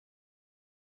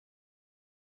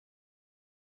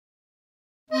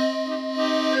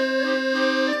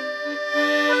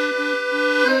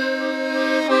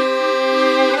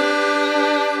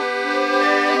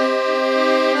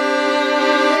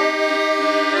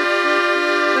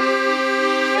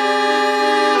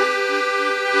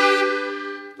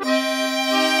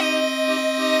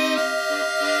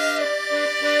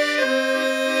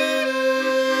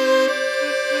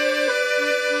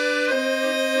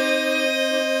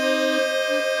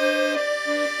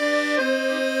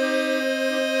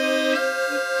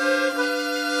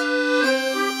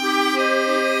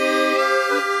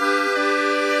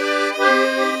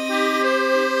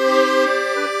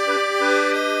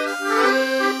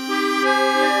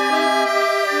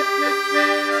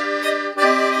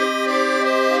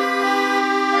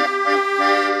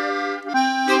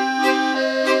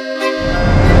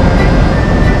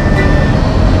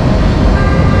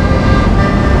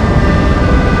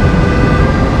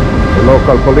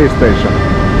local police station.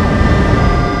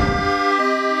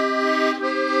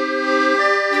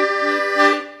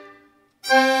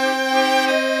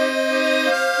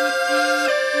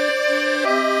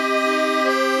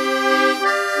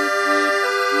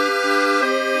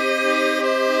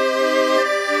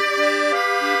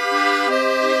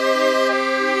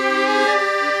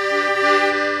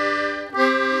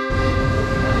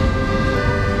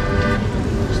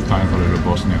 Time for a little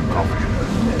Bosnian coffee.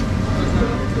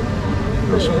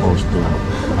 You're supposed to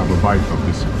have a bite of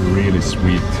this really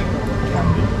sweet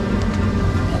candy.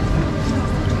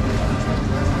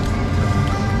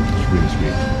 It's really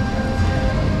sweet.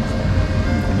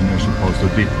 And then you're supposed to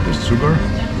dip the sugar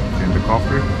in the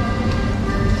coffee.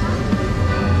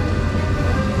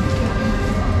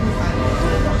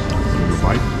 Little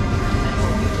bite.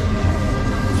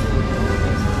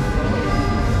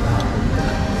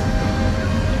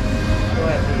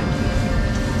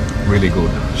 Really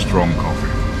good, strong coffee.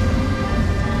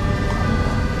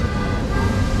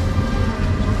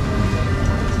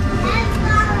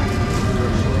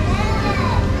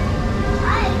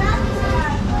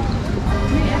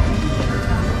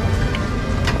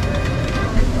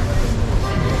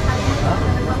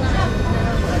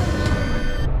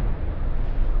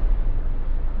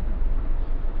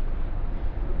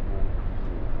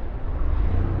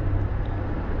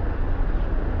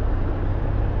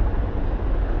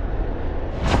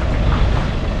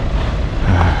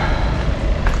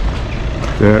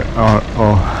 There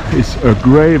is a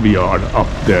graveyard up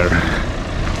there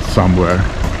somewhere,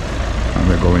 and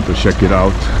we're going to check it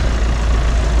out.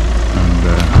 And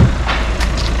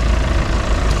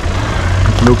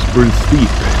it looks pretty steep.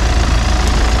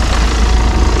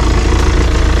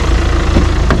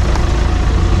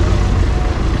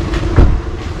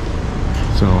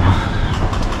 So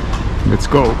let's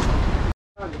go.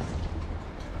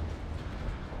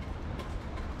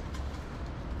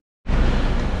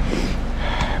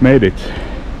 Made it.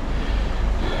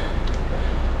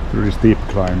 Pretty steep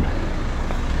climb.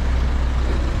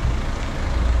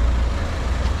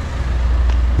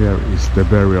 Here is the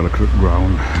burial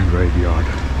ground graveyard.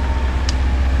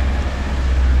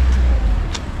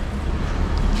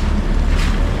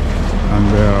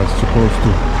 And there are supposed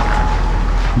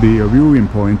to be a viewing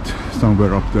point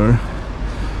somewhere up there.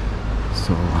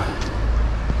 So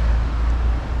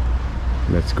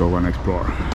let's go and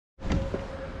explore.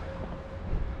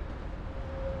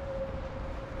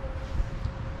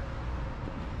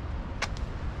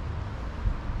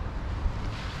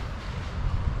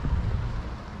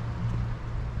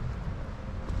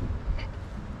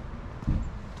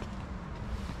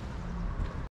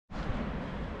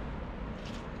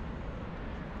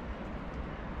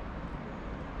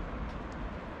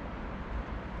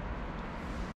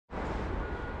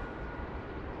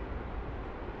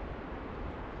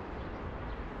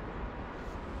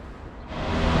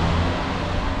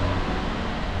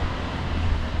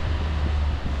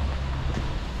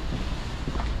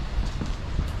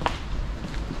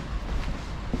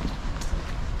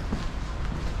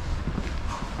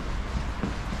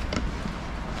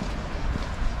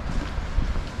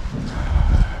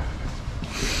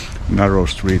 Narrow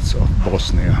streets of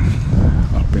Bosnia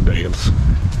up in the hills.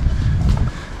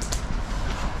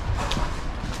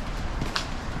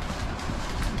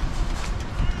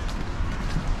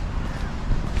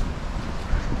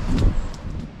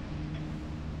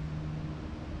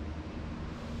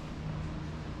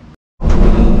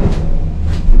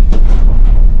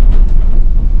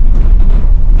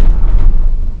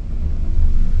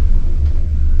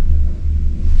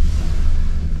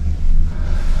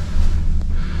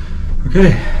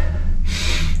 Okay,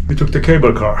 we took the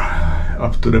cable car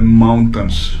up to the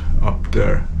mountains up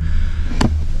there.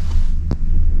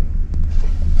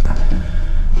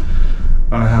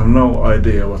 I have no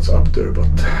idea what's up there, but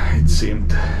it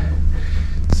seemed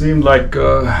like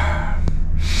a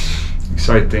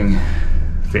exciting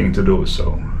thing to do,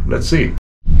 so let's see.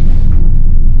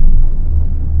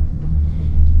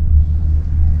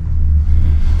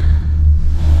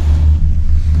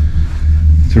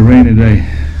 It's a rainy day.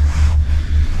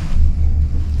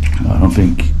 I don't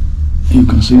think you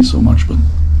can see so much, but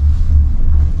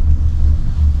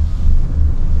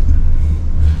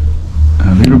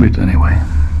a little bit anyway.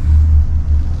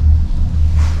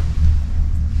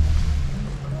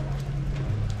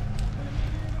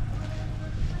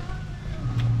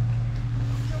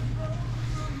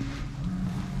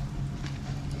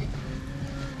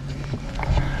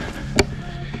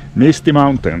 Misty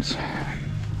mountains.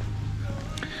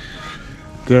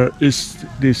 There is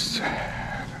this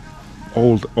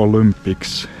old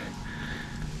Olympics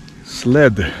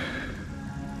sled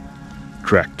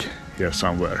track here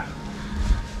somewhere,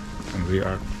 and we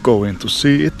are going to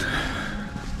see it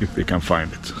if we can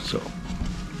find it. So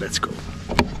let's go.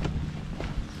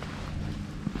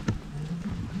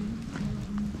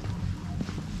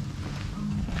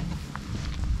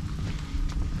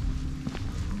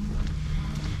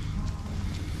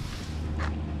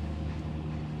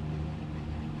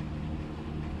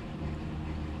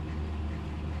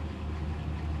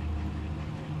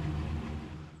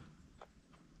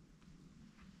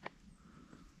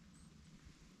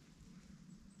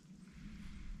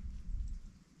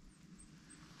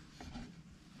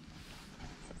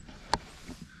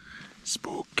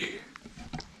 Spooky.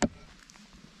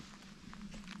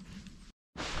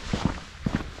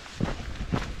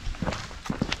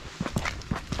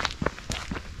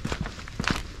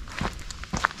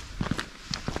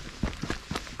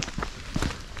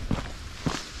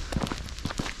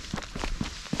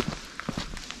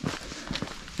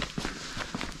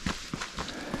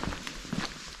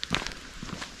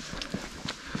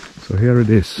 So here it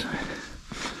is,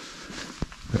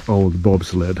 the old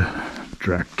bobsled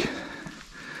track.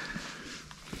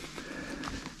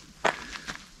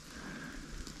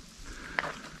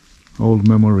 Old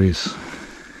memories.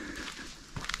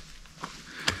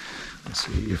 Let's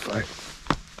see if I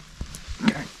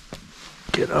can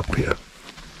get up here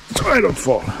so I don't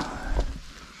fall.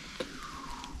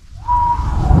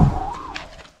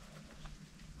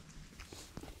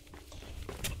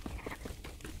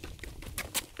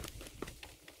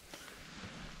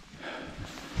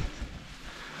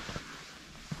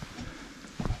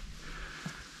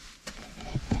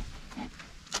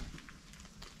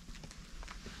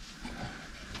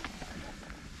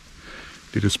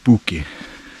 Little spooky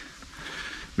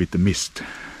with the mist.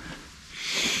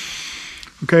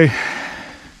 Okay,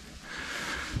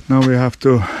 now we have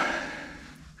to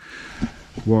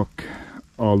walk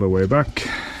all the way back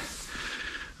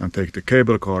and take the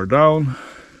cable car down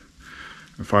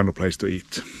and find a place to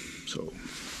eat. So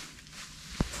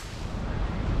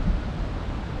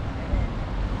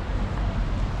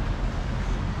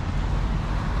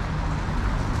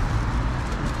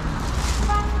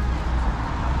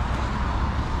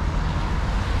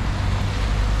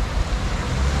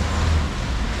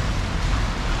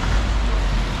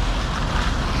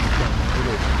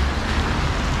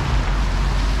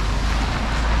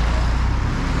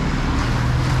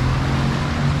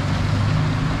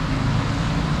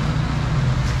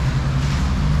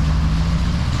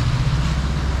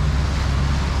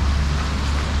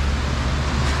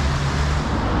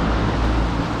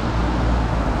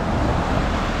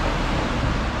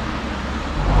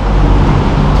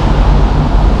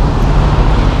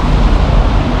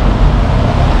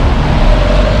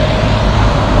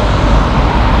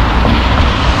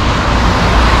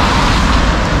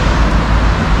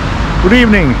good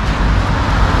evening.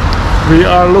 We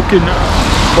are looking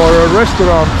for a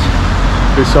restaurant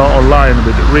we saw online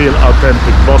with real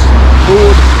authentic Bosnian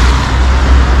food,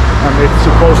 and it's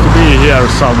supposed to be here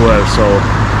somewhere. So,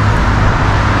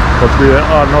 but we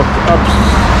are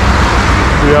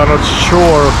not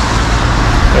sure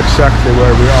exactly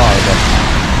where we are, but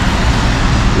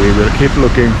we will keep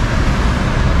looking.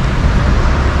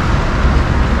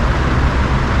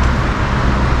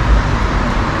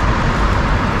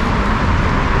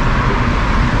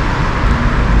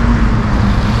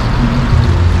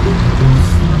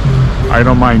 I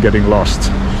don't mind getting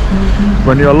lost.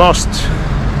 When you're lost,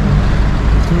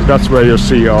 that's where you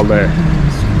see all the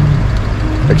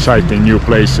exciting new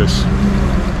places.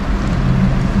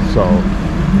 So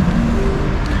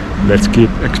let's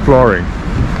keep exploring.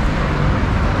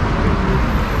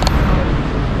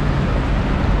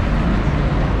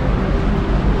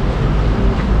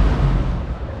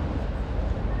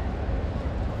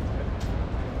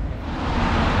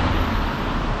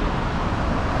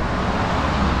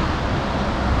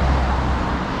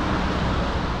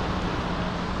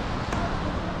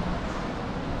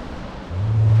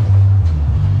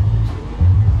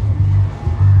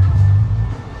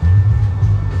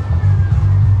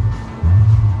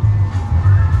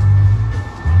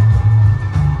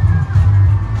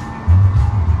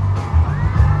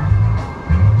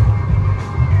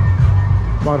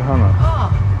 Marhana.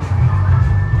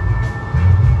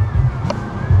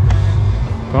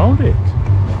 Found it.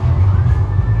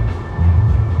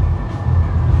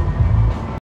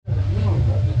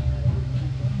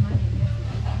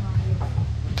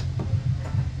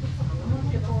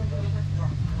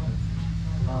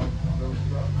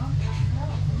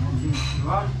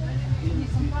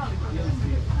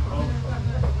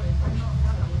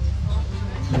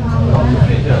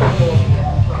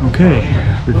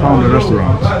 Okay. we found a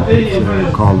restaurant.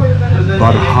 It's called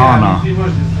Barhana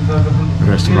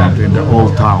restaurant in the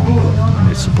old town, and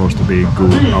it's supposed to be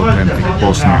good, authentic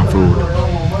Bosnian food.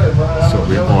 So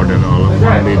we ordered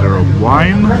 1 liter of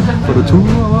wine for the 2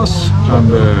 of us,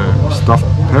 and stuffed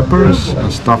peppers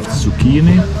and stuffed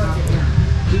zucchini,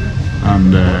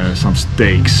 and some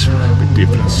steaks with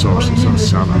different sauces and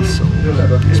salads. So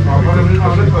it's very good.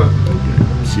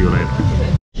 Okay, see you later.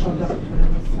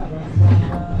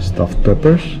 Stuffed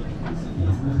peppers,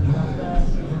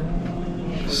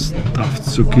 stuffed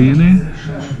zucchini,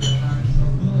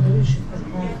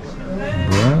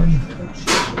 bread,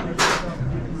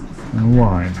 and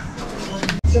wine.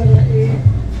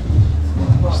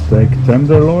 Steak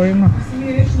tenderloin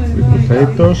with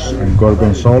potatoes and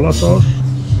gorgonzola sauce.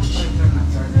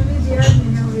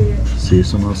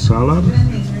 Seasonal salad.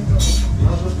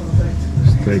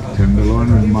 Steak tenderloin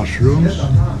with mushrooms.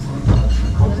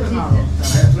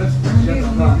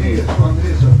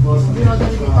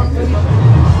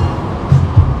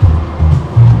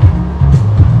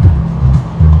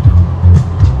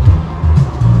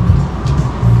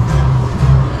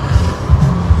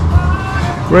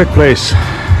 Great place,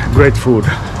 great food.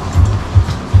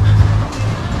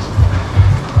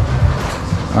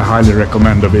 I highly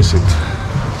recommend a visit,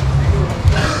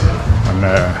 and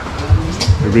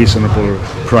reasonable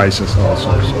prices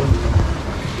also. So.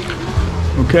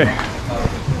 Okay.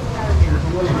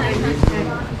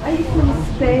 Are you from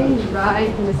Spain,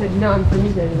 right? And I said, no, I'm from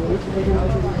Italy.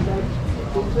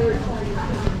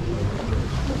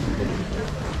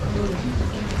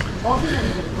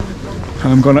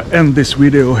 I'm gonna end this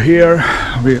video here.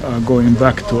 We are going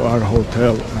back to our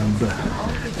hotel and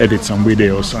edit some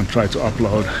videos and try to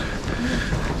upload.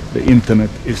 The internet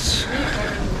is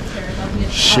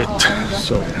shit,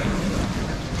 so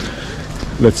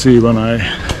let's see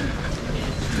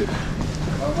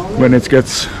when it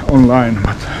gets online,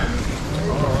 but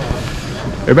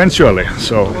eventually.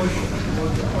 So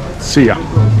see ya.